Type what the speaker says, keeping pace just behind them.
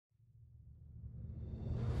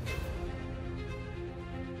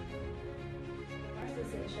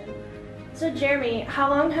So Jeremy, how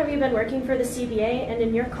long have you been working for the CBA and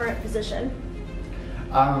in your current position?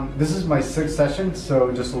 This is my 6th session,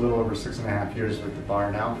 so just a little over 6.5 years with the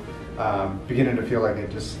bar now. Beginning to feel like I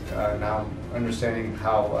just now understanding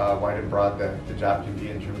how wide and broad the job can be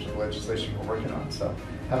in terms of legislation we're working on. So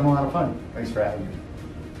having a lot of fun. Thanks for having me.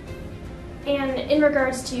 And in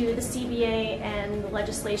regards to the CBA and the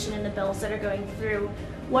legislation and the bills that are going through,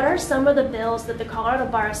 what are some of the bills that the Colorado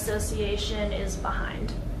Bar Association is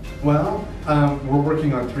behind? Well, we're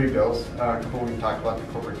working on 3 bills. A couple we talked about, the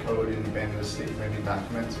corporate code and abandoned estate planning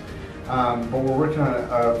documents. But we're working on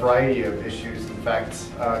a variety of issues. In fact,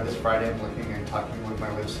 this Friday I'm looking and talking with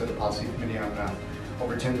my legislative policy committee on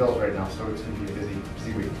over 10 bills right now, so it's going to be a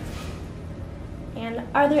busy week. And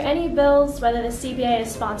are there any bills, whether the CBA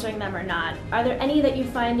is sponsoring them or not, are there any that you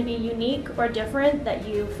find to be unique or different that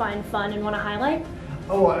you find fun and want to highlight?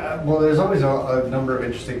 Oh, well, there's always a number of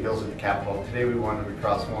interesting bills at the Capitol. Today we wanted to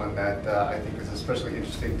cross one that I think is especially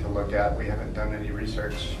interesting to look at. We haven't done any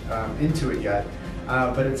research into it yet,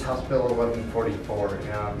 but it's House Bill 1144,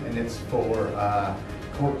 and it's for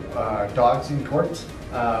dogs in courts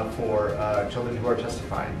for children who are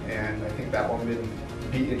testifying. And I think that one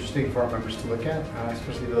would be interesting for our members to look at,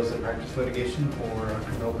 especially those that practice litigation or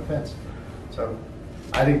criminal defense. So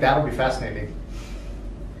I think that'll be fascinating.